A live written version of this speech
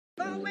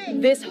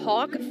This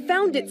hawk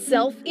found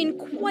itself in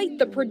quite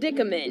the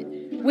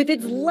predicament, with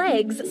its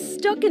legs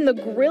stuck in the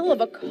grill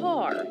of a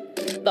car.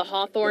 The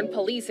Hawthorne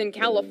Police in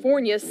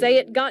California say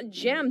it got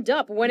jammed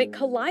up when it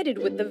collided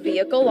with the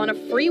vehicle on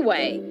a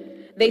freeway.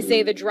 They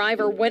say the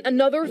driver went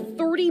another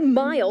 30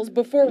 miles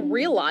before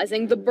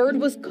realizing the bird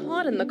was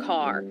caught in the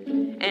car.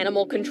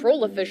 Animal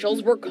control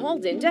officials were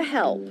called in to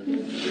help.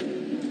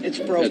 It's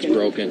broken. It's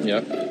broken,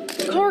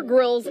 yep. Car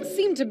grills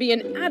seem to be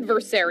an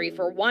adversary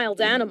for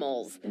wild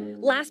animals.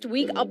 Last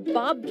week, a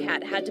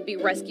bobcat had to be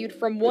rescued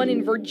from one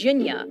in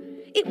Virginia.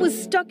 It was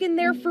stuck in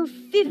there for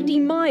 50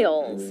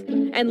 miles.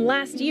 And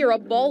last year, a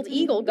bald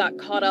eagle got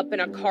caught up in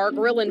a car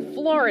grill in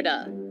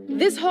Florida.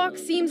 This hawk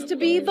seems to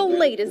be the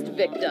latest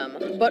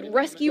victim, but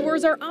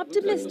rescuers are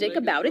optimistic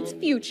about its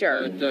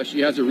future. She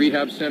has a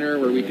rehab center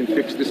where we can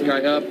fix this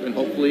guy up, and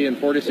hopefully in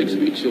 4 to 6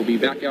 weeks he'll be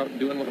back out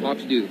doing what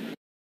hawks do.